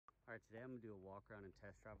All right, today I'm gonna do a walk around and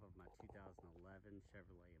test drive of my 2011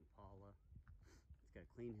 Chevrolet Impala. It's got a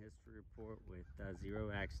clean history report with 0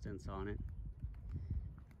 accidents on it.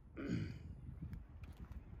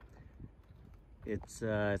 It's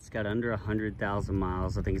got under 100,000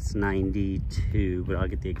 miles. I think it's 92, but I'll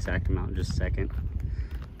get the exact amount in just a second.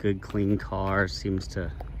 Good, clean car, seems to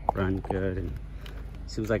run good, and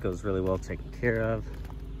seems like it was really well taken care of.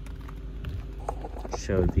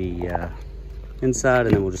 Show the inside,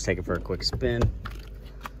 and then we'll just take it for a quick spin.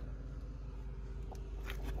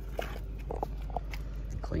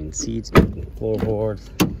 Clean seats, floorboards.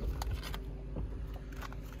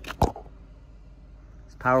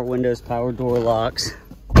 Power windows, power door locks.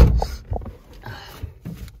 All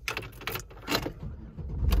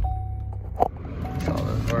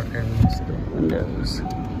those working, still windows.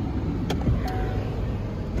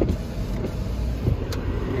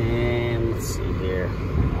 And let's see here.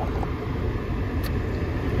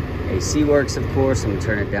 AC works, of course. I'm gonna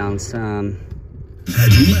turn it down some.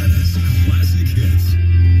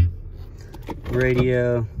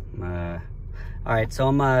 Radio. All right, so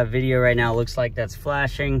on my video right now, it looks like that's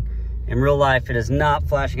flashing. In real life, it is not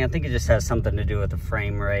flashing. I think it just has something to do with the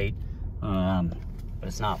frame rate, but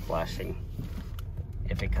it's not flashing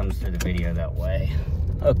if it comes through the video that way.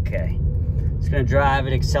 Okay, just gonna drive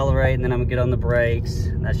it, accelerate, and then I'm gonna get on the brakes.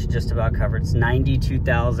 That should just about cover it. It's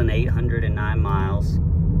 92,809 miles.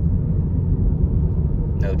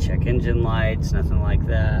 No check engine lights, nothing like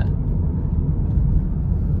that.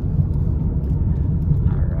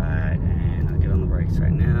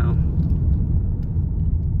 Right now,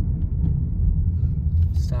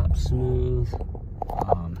 stop smooth.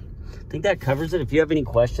 I think that covers it. If you have any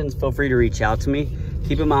questions, feel free to reach out to me.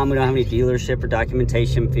 Keep in mind, we don't have any dealership or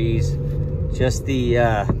documentation fees, just the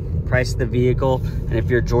price of the vehicle. And if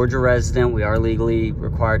you're a Georgia resident, we are legally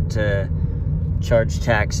required to charge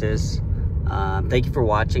taxes. Thank you for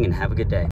watching, and have a good day.